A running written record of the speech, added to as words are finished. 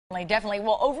Definitely.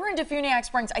 Well, over in Defuniak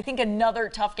Springs, I think another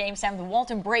tough game, Sam. The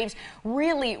Walton Braves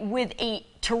really with a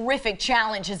terrific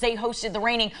challenge as they hosted the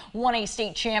reigning 1A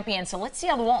state champions. So let's see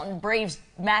how the Walton Braves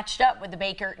matched up with the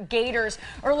Baker Gators.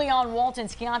 Early on,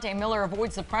 Walton's Keontae Miller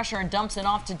avoids the pressure and dumps it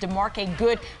off to DeMarque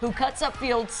Good, who cuts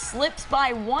upfield, slips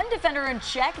by one defender, and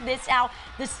check this out.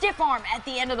 The stiff arm at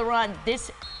the end of the run.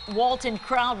 This Walton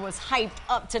crowd was hyped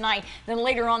up tonight. Then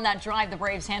later on that drive, the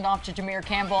Braves hand off to Jameer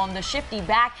Campbell, and the shifty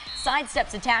back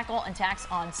sidesteps a tackle and tacks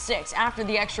on 6. After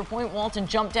the extra point, Walton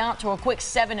jumped out to a quick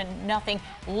 7-0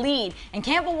 lead. And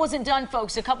Campbell wasn't done,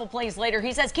 folks. A couple plays later,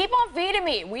 he says, "Keep on feeding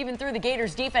me," weaving through the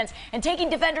Gators defense and taking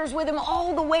defenders with him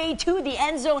all the way to the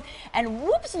end zone. And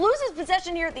whoops, loses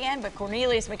possession here at the end, but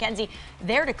Cornelius McKenzie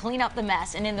there to clean up the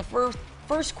mess. And in the first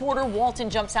quarter, Walton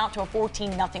jumps out to a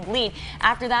 14-0 lead.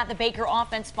 After that, the Baker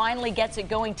offense finally gets it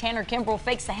going. Tanner Kimbrell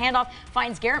fakes the handoff,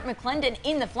 finds Garrett McClendon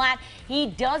in the flat. He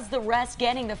does the rest,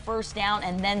 getting the first down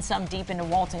and then some deep into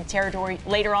Walton territory.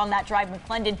 Later on that drive,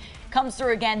 McClendon comes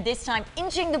through again, this time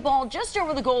inching the ball just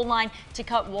over the goal line to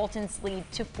cut Walton's lead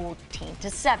to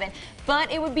 14-7. But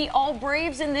it would be all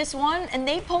Braves in this one, and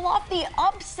they pull off the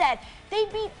upset. They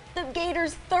beat the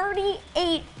Gators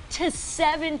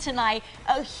 38-7 tonight.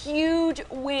 A huge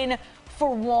win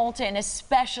for Walton,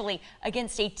 especially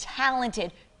against a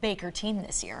talented Baker team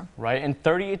this year. Right, and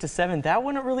 38-7, that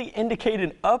wouldn't really indicate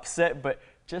an upset, but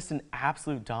just an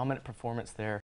absolute dominant performance there